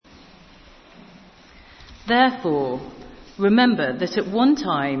Therefore, remember that at one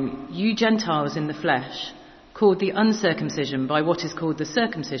time you Gentiles in the flesh, called the uncircumcision by what is called the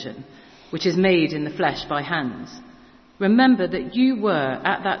circumcision, which is made in the flesh by hands. Remember that you were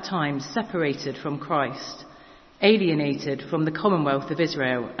at that time separated from Christ, alienated from the commonwealth of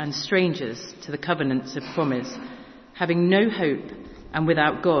Israel and strangers to the covenants of promise, having no hope and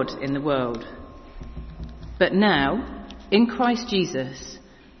without God in the world. But now, in Christ Jesus,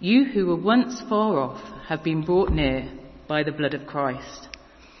 you who were once far off have been brought near by the blood of Christ.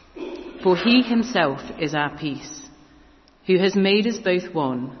 For he himself is our peace, who has made us both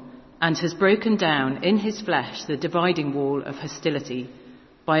one and has broken down in his flesh the dividing wall of hostility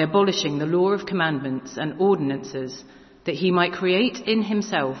by abolishing the law of commandments and ordinances, that he might create in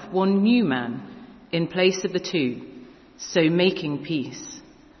himself one new man in place of the two, so making peace,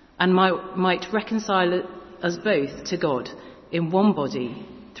 and might reconcile us both to God in one body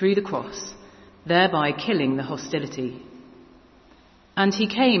through the cross, thereby killing the hostility. And he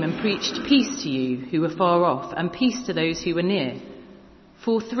came and preached peace to you who were far off, and peace to those who were near.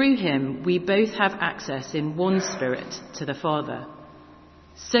 For through him we both have access in one Spirit to the Father.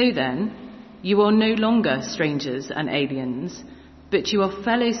 So then, you are no longer strangers and aliens, but you are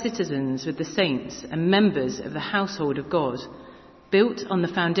fellow citizens with the saints and members of the household of God, built on the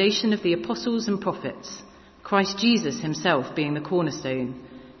foundation of the apostles and prophets, Christ Jesus himself being the cornerstone,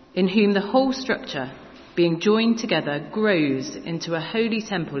 in whom the whole structure, being joined together, grows into a holy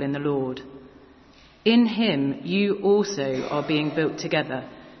temple in the Lord. In him you also are being built together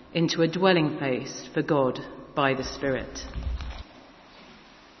into a dwelling place for God by the Spirit.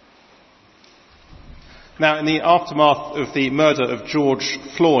 Now, in the aftermath of the murder of George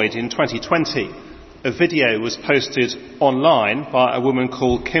Floyd in 2020, a video was posted online by a woman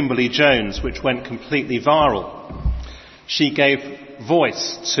called Kimberly Jones, which went completely viral. She gave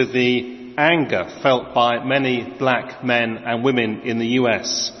voice to the anger felt by many black men and women in the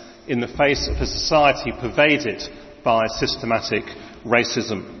US in the face of a society pervaded by systematic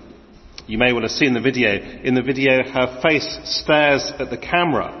racism. You may well have seen the video. In the video, her face stares at the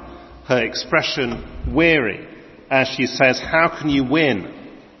camera, her expression weary, as she says, "How can you win?"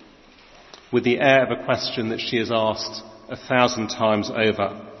 with the air of a question that she has asked 1,000 times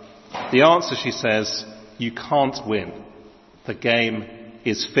over. The answer, she says, you can't win. The game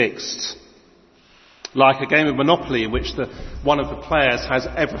is fixed. Like a game of Monopoly in which one of the players has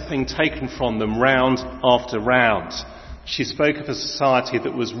everything taken from them round after round. She spoke of a society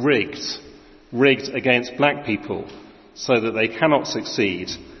that was rigged against black people so that they cannot succeed,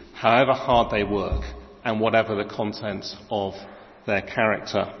 however hard they work and whatever the content of their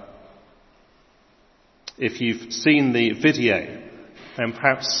character. If you've seen the video, then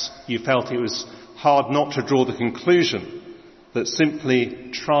perhaps you felt it was hard not to draw the conclusion that simply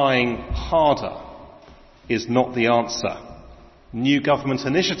trying harder is not the answer. New government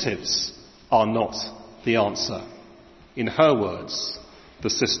initiatives are not the answer. In her words, the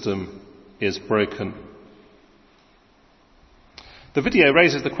system is broken. The video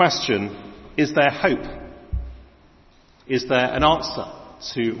raises the question, is there hope? Is there an answer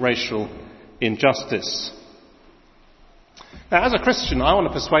to racial injustice? Now, as a Christian, I want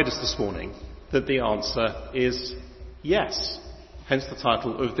to persuade us this morning that the answer is yes. Hence the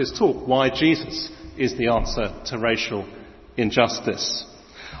title of this talk, Why Jesus is the Answer to Racial Injustice.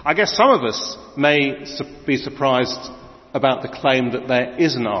 I guess some of us may be surprised about the claim that there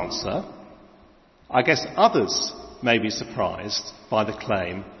is an answer. I guess others may be surprised by the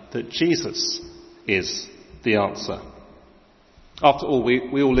claim that Jesus is the answer. After all,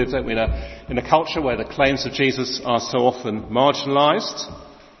 we all live, don't we, in a culture where the claims of Jesus are so often marginalised,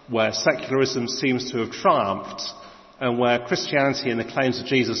 where secularism seems to have triumphed, and where Christianity and the claims of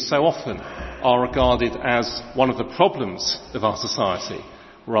Jesus so often are regarded as one of the problems of our society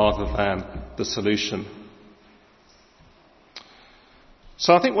rather than the solution.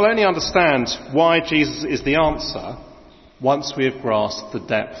 So I think we'll only understand why Jesus is the answer once we have grasped the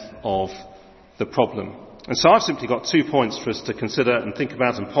depth of the problem. And so I've simply got 2 points for us to consider and think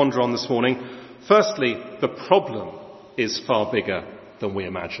about and ponder on this morning. Firstly, the problem is far bigger than we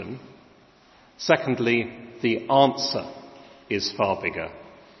imagine. Secondly, the answer is far bigger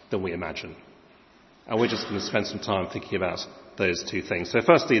than we imagine. And we're just going to spend some time thinking about those two things. So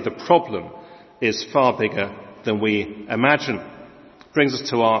firstly, the problem is far bigger than we imagine. Brings us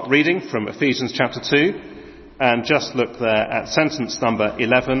to our reading from Ephesians chapter 2, and just look there at sentence number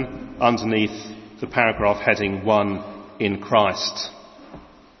 11 underneath the paragraph heading 1 in Christ.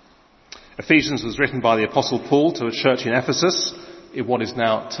 Ephesians was written by the Apostle Paul to a church in Ephesus, in what is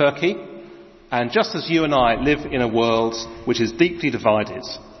now Turkey. And just as you and I live in a world which is deeply divided,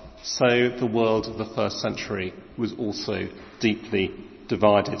 so the world of the first century was also deeply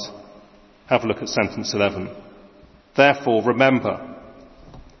divided. Have a look at sentence 11. Therefore, remember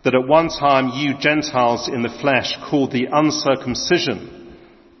that at one time you Gentiles in the flesh called the uncircumcision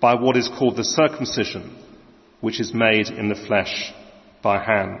by what is called the circumcision, which is made in the flesh by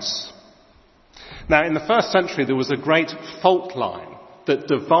hands. Now, in the first century, there was a great fault line that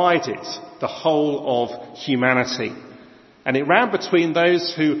divided the whole of humanity. And it ran between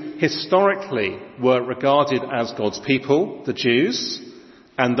those who historically were regarded as God's people, the Jews,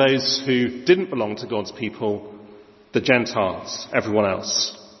 and those who didn't belong to God's people, the Gentiles, everyone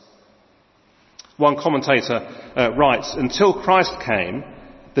else. One commentator writes, until Christ came,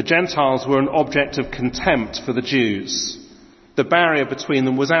 the Gentiles were an object of contempt for the Jews. The barrier between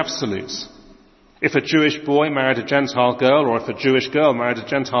them was absolute. If a Jewish boy married a Gentile girl, or if a Jewish girl married a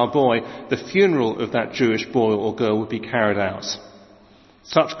Gentile boy, the funeral of that Jewish boy or girl would be carried out.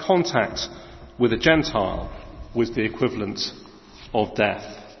 Such contact with a Gentile was the equivalent of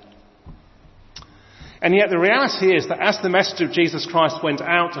death. And yet the reality is that as the message of Jesus Christ went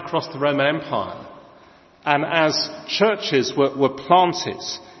out across the Roman Empire, and as churches were planted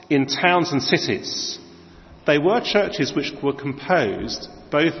in towns and cities, they were churches which were composed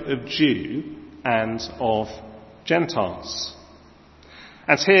both of Jew and of Gentiles.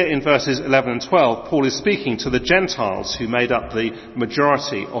 And here in verses 11 and 12, Paul is speaking to the Gentiles who made up the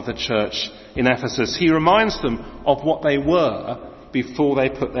majority of the church in Ephesus. He reminds them of what they were before they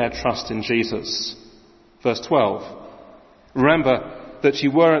put their trust in Jesus. Verse 12, remember that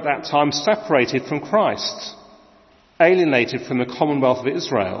you were at that time separated from Christ, alienated from the commonwealth of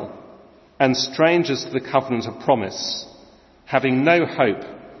Israel, and strangers to the covenant of promise, having no hope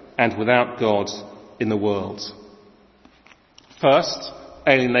and without God in the world. First,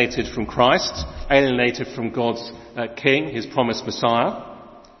 alienated from Christ, alienated from God's King, his promised Messiah.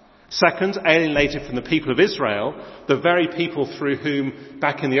 Second, alienated from the people of Israel, the very people through whom,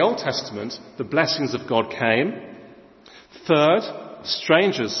 back in the Old Testament, the blessings of God came. Third,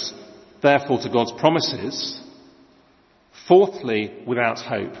 strangers, therefore, to God's promises. Fourthly, without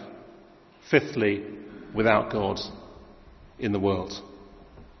hope. Fifthly, without God in the world.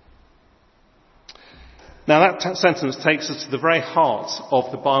 Now that sentence takes us to the very heart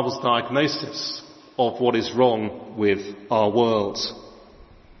of the Bible's diagnosis of what is wrong with our world.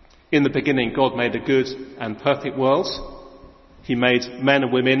 In the beginning, God made a good and perfect world. He made men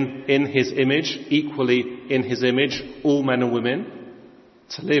and women in his image, equally in his image, all men and women,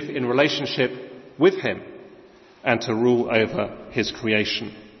 to live in relationship with him and to rule over his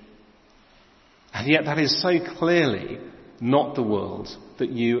creation. And yet that is so clearly not the world that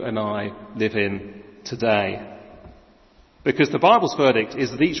you and I live in today. Because the Bible's verdict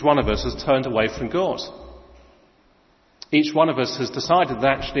is that each one of us has turned away from God. Each one of us has decided that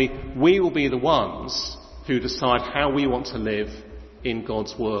actually we will be the ones who decide how we want to live in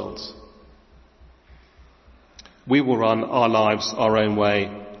God's world. We will run our lives our own way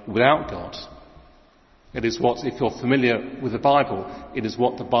without God. It is what, if you're familiar with the Bible, it is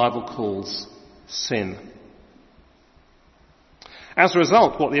what the Bible calls sin. As a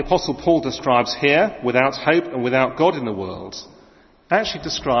result, what the Apostle Paul describes here, without hope and without God in the world, actually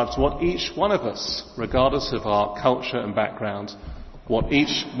describes what each one of us, regardless of our culture and background, what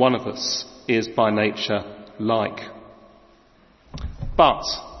each one of us is by nature like. But,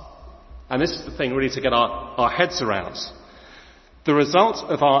 and this is the thing really to get our heads around, the result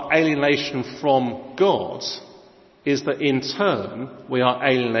of our alienation from God is that in turn we are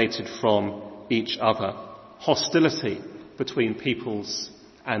alienated from each other. Hostility between peoples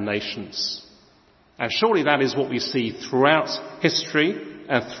and nations. And surely that is what we see throughout history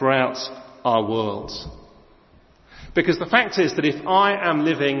and throughout our world. Because the fact is that if I am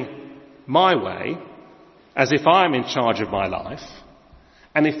living my way, as if I am in charge of my life,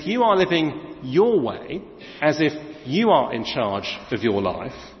 and if you are living your way, as if you are in charge of your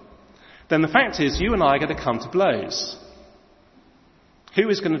life, then the fact is you and I are going to come to blows. Who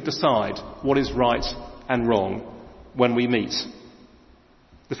is going to decide what is right and wrong when we meet?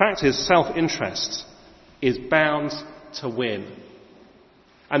 The fact is self-interest is bound to win.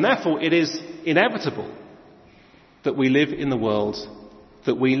 And therefore it is inevitable that we live in the world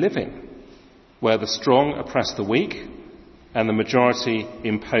that we live in, where the strong oppress the weak and the majority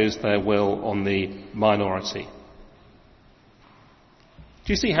impose their will on the minority.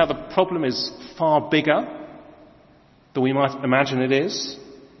 Do you see how the problem is far bigger than we might imagine it is?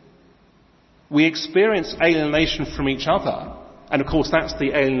 We experience alienation from each other, and of course that's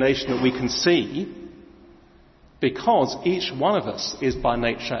the alienation that we can see, because each one of us is by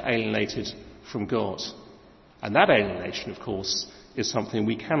nature alienated from God. And that alienation, of course, is something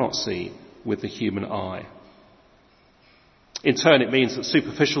we cannot see with the human eye. In turn, it means that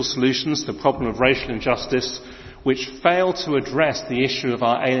superficial solutions to the problem of racial injustice, which fail to address the issue of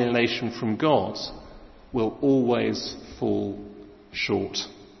our alienation from God, will always fall short.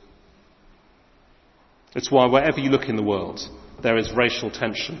 It's why wherever you look in the world, there is racial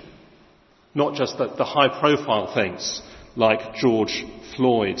tension. Not just the high-profile things like George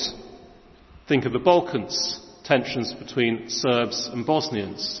Floyd. Think of the Balkans, tensions between Serbs and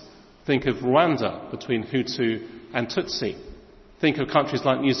Bosnians. Think of Rwanda, between Hutu and Tutsi. Think of countries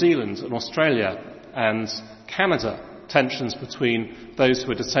like New Zealand and Australia and Canada, tensions between those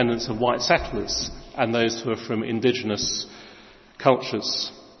who are descendants of white settlers and those who are from indigenous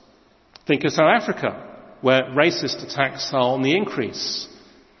cultures. Think of South Africa, where racist attacks are on the increase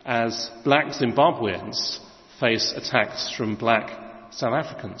as black Zimbabweans face attacks from black South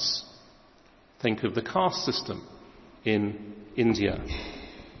Africans. Think of the caste system in India.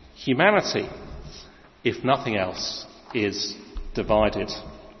 Humanity, if nothing else, is divided.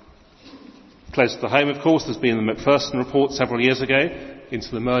 Close to home, of course, there's been the Macpherson report several years ago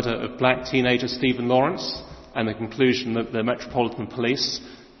into the murder of black teenager Stephen Lawrence and the conclusion that the Metropolitan Police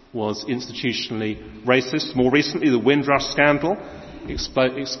was institutionally racist. More recently, the Windrush scandal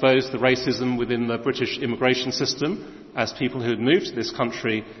exposed the racism within the British immigration system as people who had moved to this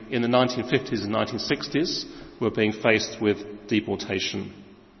country in the 1950s and 1960s were being faced with deportation.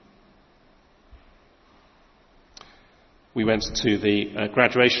 We went to the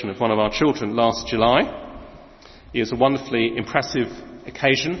graduation of one of our children last July. It was a wonderfully impressive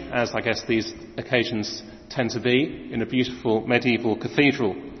occasion, as I guess these occasions tend to be, in a beautiful medieval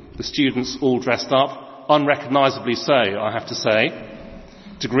cathedral. The students all dressed up, unrecognisably so, I have to say.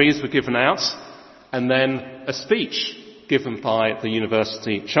 Degrees were given out, and then a speech given by the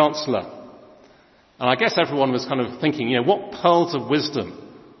university chancellor. And I guess everyone was kind of thinking, what pearls of wisdom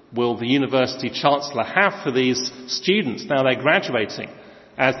will the university chancellor have for these students now they're graduating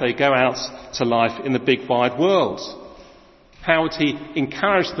as they go out to life in the big wide world? How would he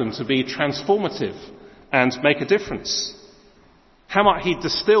encourage them to be transformative and make a difference? How might he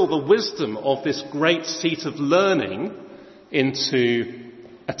distill the wisdom of this great seat of learning into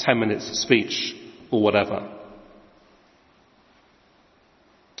a 10-minute speech or whatever?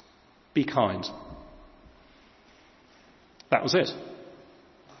 Be kind. That was it.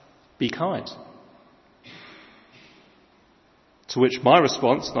 Be kind. To which my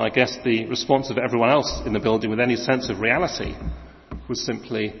response, and I guess the response of everyone else in the building with any sense of reality, was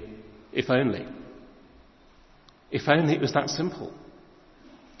simply, if only. If only it was that simple.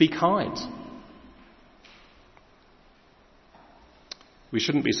 Be kind. We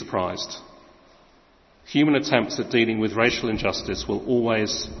shouldn't be surprised. Human attempts at dealing with racial injustice will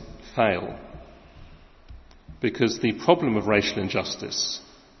always fail, because the problem of racial injustice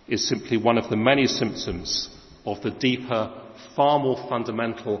is simply one of the many symptoms of the deeper, far more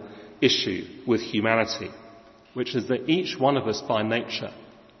fundamental issue with humanity, which is that each one of us by nature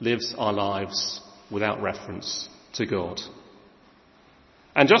lives our lives without reference to God.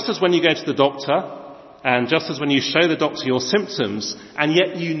 And just as when you go to the doctor, and just as when you show the doctor your symptoms, and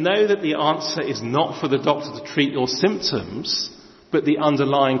yet you know that the answer is not for the doctor to treat your symptoms, but the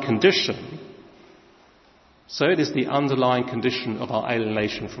underlying condition, so it is the underlying condition of our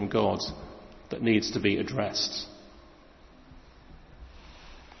alienation from God that needs to be addressed.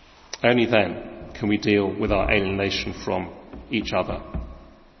 Only then can we deal with our alienation from each other.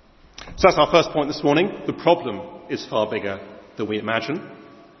 So that's our first point this morning. The problem is far bigger than we imagine.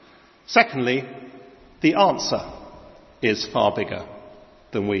 Secondly, the answer is far bigger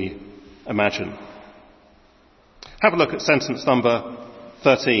than we imagine. Have a look at sentence number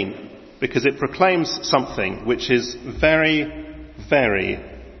 13, because it proclaims something which is very, very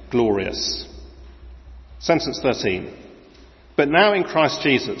glorious. Sentence 13. But now in Christ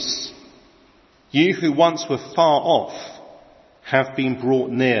Jesus, you who once were far off have been brought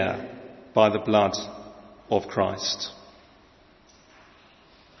near by the blood of Christ.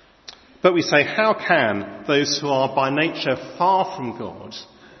 But we say, how can those who are by nature far from God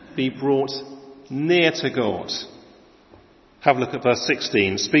be brought near to God? Have a look at verse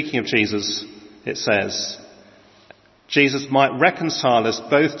 16. Speaking of Jesus, it says, Jesus might reconcile us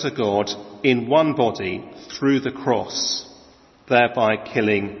both to God in one body through the cross, thereby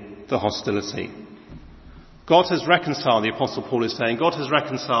killing the hostility. God has reconciled, the Apostle Paul is saying, God has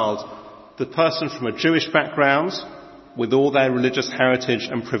reconciled the person from a Jewish background with all their religious heritage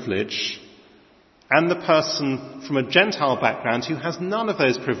and privilege, and the person from a Gentile background who has none of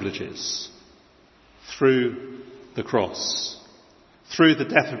those privileges, through the cross, through the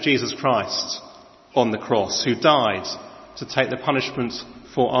death of Jesus Christ on the cross, who died to take the punishment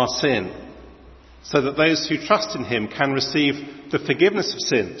for our sin, so that those who trust in him can receive the forgiveness of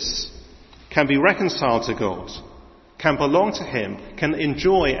sins, can be reconciled to God, can belong to him, can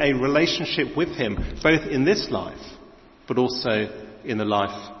enjoy a relationship with him, both in this life, but also in the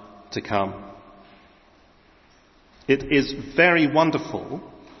life to come. It is very wonderful,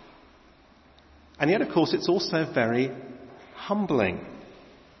 and yet, of course, it's also very humbling,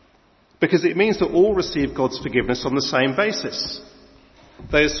 because it means that all receive God's forgiveness on the same basis.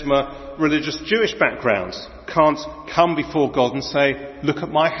 Those from a religious Jewish background can't come before God and say, look at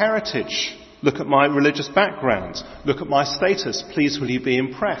my heritage, look at my religious background, look at my status, please will you be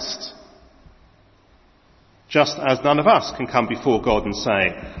impressed? Just as none of us can come before God and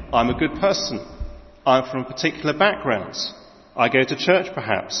say, I'm a good person, I'm from a particular background, I go to church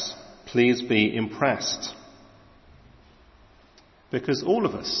perhaps, please be impressed. Because all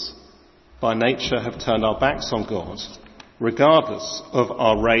of us, by nature, have turned our backs on God, regardless of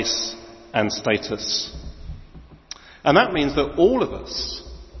our race and status. And that means that all of us,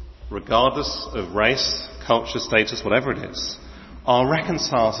 regardless of race, culture, status, whatever it is, are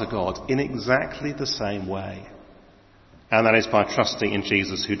reconciled to God in exactly the same way. And that is by trusting in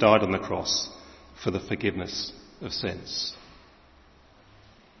Jesus, who died on the cross for the forgiveness of sins.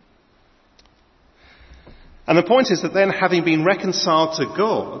 And the point is that then, having been reconciled to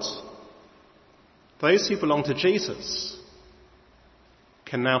God, those who belong to Jesus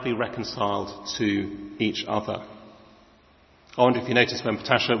can now be reconciled to each other. I wonder if you noticed when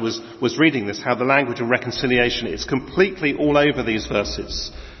Patasha was reading this, how the language of reconciliation is completely all over these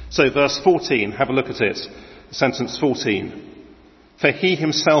verses. So verse 14, have a look at it. Sentence 14. For he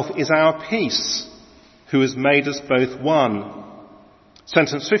himself is our peace, who has made us both one.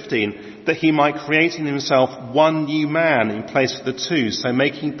 Sentence 15, that he might create in himself one new man in place of the two, so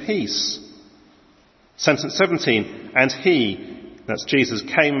making peace. Sentence 17, and he, that's Jesus,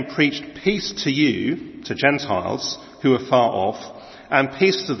 came and preached peace to you, to Gentiles, who are far off, and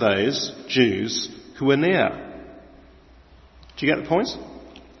peace to those, Jews, who are near. Do you get the point?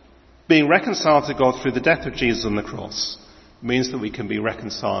 Being reconciled to God through the death of Jesus on the cross means that we can be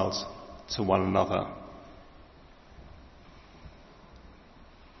reconciled to one another.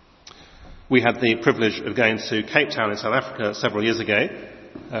 We had the privilege of going to Cape Town in South Africa several years ago.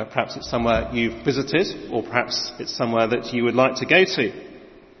 Perhaps it's somewhere you've visited, or perhaps it's somewhere that you would like to go to.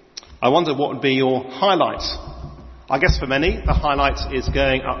 I wonder what would be your highlight. I guess for many, the highlight is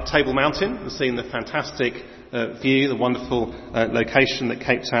going up Table Mountain and seeing the fantastic view, the wonderful location that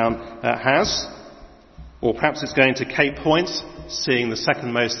Cape Town has. Or perhaps it's going to Cape Point, seeing the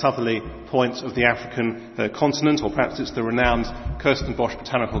second most southerly point of the African continent. Or perhaps it's the renowned Kirstenbosch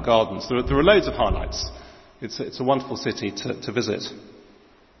Botanical Gardens. There are loads of highlights. It's a wonderful city to visit.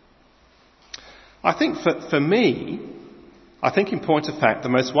 I think for me, in point of fact, the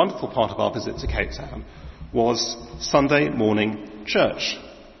most wonderful part of our visit to Cape Town was Sunday morning church.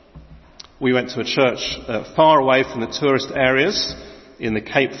 We went to a church far away from the tourist areas in the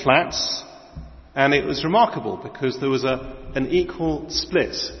Cape Flats, and it was remarkable because there was an equal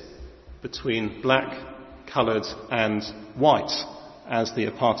split between black, coloured and white as the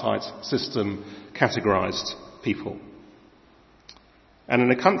apartheid system categorised people. And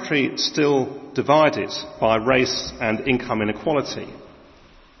in a country still divided by race and income inequality,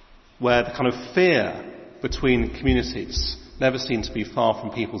 where the kind of fear between communities never seemed to be far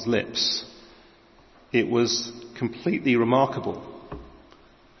from people's lips, it was completely remarkable.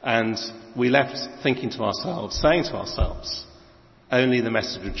 And we left thinking to ourselves, saying to ourselves, only the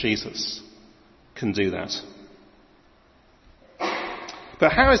message of Jesus can do that.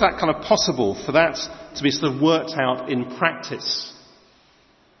 But how is that kind of possible for that to be sort of worked out in practice?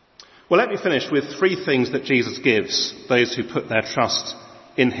 Well, let me finish with three things that Jesus gives those who put their trust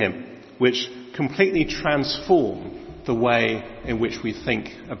in him, which completely transform the way in which we think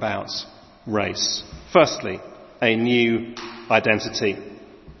about race. Firstly, a new identity.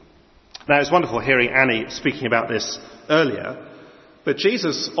 Now, it's wonderful hearing Annie speaking about this earlier, but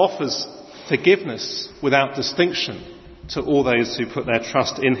Jesus offers forgiveness without distinction to all those who put their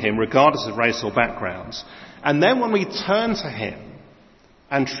trust in him, regardless of race or background. And then when we turn to him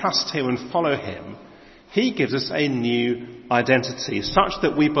and trust him and follow him, he gives us a new identity, such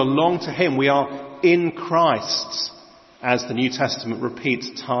that we belong to him. We are in Christ, as the New Testament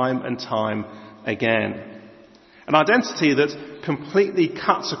repeats time and time again. An identity that completely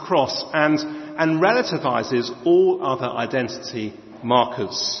cuts across and relativizes all other identity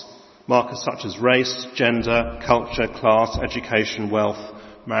markers. Markers such as race, gender, culture, class, education, wealth,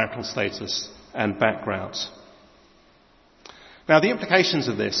 marital status and background. Now, the implications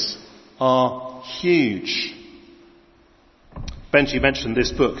of this are huge. Benji mentioned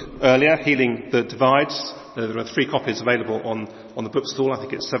this book earlier, Healing the Divides. There are 3 copies available on the bookstall. I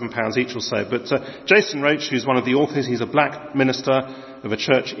think it's £7 each or so. But Jason Roach, who's one of the authors, he's a black minister of a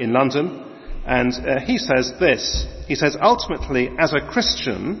church in London. And he says this. He says, ultimately, as a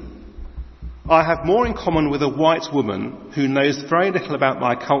Christian, I have more in common with a white woman who knows very little about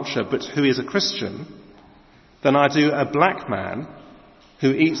my culture but who is a Christian than I do a black man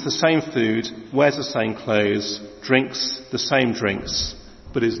who eats the same food, wears the same clothes, drinks the same drinks,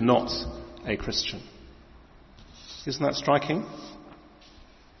 but is not a Christian. Isn't that striking?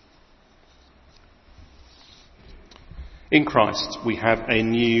 In Christ, we have a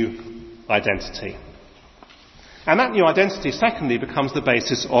new identity. And that new identity, secondly, becomes the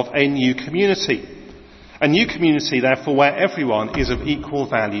basis of a new community. A new community, therefore, where everyone is of equal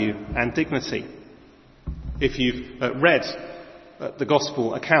value and dignity. If you've read the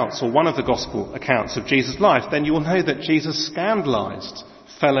gospel accounts, or one of the gospel accounts of Jesus' life, then you will know that Jesus scandalized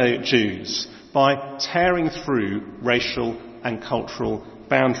fellow Jews by tearing through racial and cultural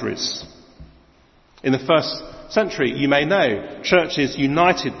boundaries. In the first century, you may know, churches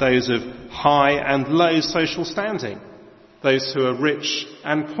united those of high and low social standing, those who are rich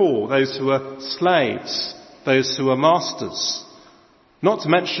and poor, those who are slaves, those who are masters, not to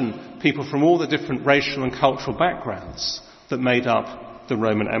mention people from all the different racial and cultural backgrounds that made up the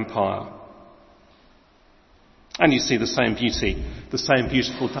Roman Empire. And you see the same beauty, the same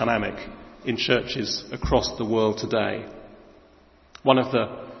beautiful dynamic in churches across the world today. One of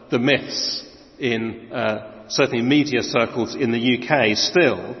the myths in certainly media circles in the UK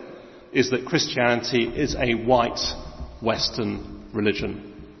still is that Christianity is a white Western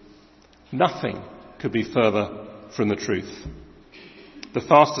religion. Nothing could be further from the truth. The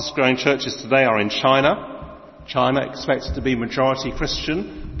fastest growing churches today are in China. China expected to be majority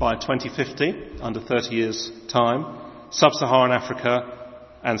Christian by 2050, under 30 years' time. Sub-Saharan Africa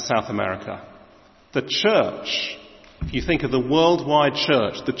and South America. The church, if you think of the worldwide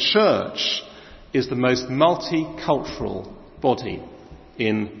church, the church is the most multicultural body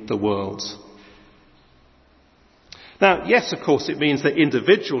in the world. Now, yes, of course, it means that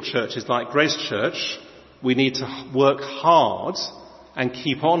individual churches like Grace Church, we need to work hard and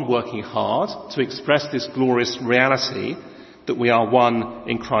keep on working hard to express this glorious reality that we are one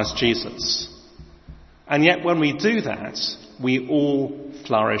in Christ Jesus. And yet when we do that, we all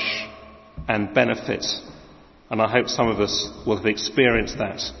flourish and benefit. And I hope some of us will have experienced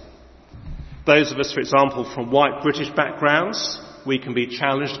that. Those of us, for example, from white British backgrounds, we can be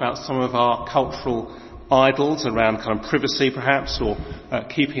challenged about some of our cultural idols around kind of privacy perhaps, or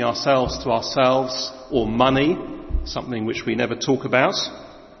keeping ourselves to ourselves, or money, something which we never talk about.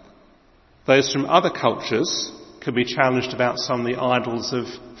 Those from other cultures can be challenged about some of the idols of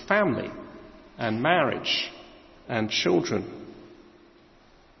family and marriage and children.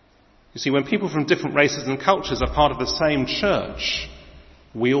 You see, when people from different races and cultures are part of the same church,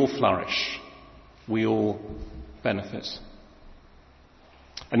 we all flourish. We all benefit.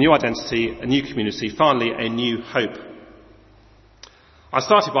 A new identity, a new community, finally a new hope. I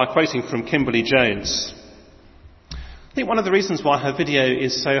started by quoting from Kimberly Jones. I think one of the reasons why her video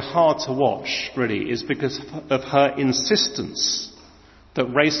is so hard to watch, really, is because of her insistence that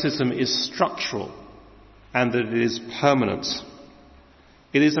racism is structural and that it is permanent.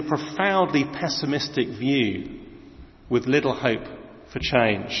 It is a profoundly pessimistic view with little hope for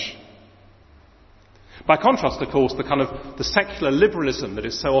change. By contrast, of course, the secular liberalism that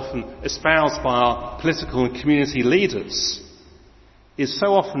is so often espoused by our political and community leaders is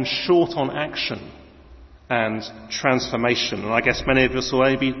so often short on action and transformation. And I guess many of us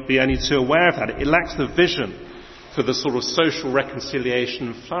will be only too aware of that. It lacks the vision for the sort of social reconciliation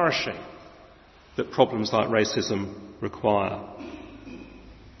and flourishing that problems like racism require.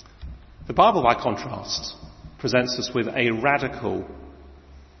 The Bible, by contrast, presents us with a radical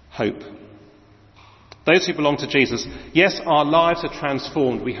hope. Those who belong to Jesus, yes, our lives are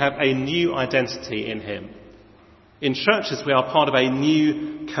transformed. We have a new identity in him. In churches, we are part of a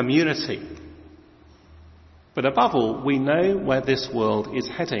new community. But above all, we know where this world is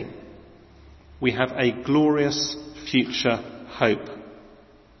heading. We have a glorious future hope.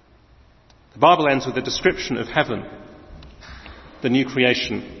 The Bible ends with a description of heaven, the new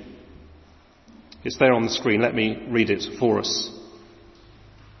creation. It's there on the screen. Let me read it for us.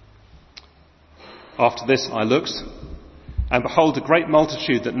 After this I looked, and behold, a great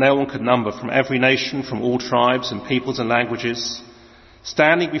multitude that no one could number, from every nation, from all tribes and peoples and languages,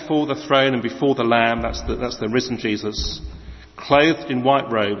 standing before the throne and before the Lamb, that's the risen Jesus, clothed in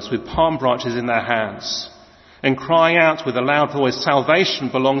white robes, with palm branches in their hands, and crying out with a loud voice, "Salvation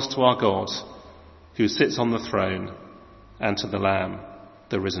belongs to our God, who sits on the throne, and to the Lamb,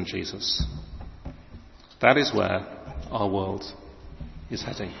 the risen Jesus. That is where our world is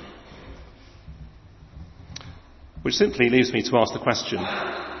heading. Which simply leaves me to ask the question,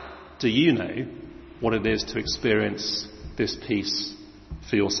 do you know what it is to experience this peace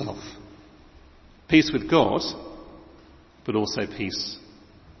for yourself? Peace with God, but also peace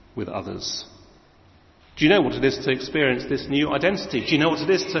with others. Do you know what it is to experience this new identity? Do you know what it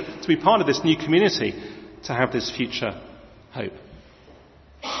is to be part of this new community, to have this future hope?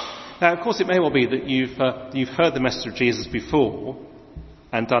 Now, of course, it may well be that you've heard the message of Jesus before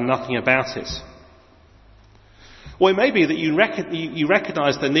and done nothing about it. Or it may be that you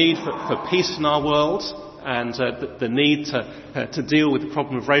recognise the need for peace in our world and the need to deal with the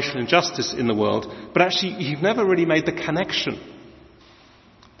problem of racial injustice in the world, but actually you've never really made the connection.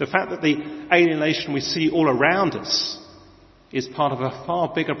 The fact that the alienation we see all around us is part of a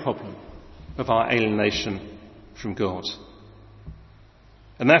far bigger problem of our alienation from God.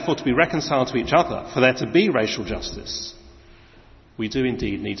 And therefore, to be reconciled to each other, for there to be racial justice, we do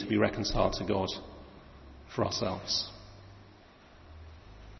indeed need to be reconciled to God for ourselves.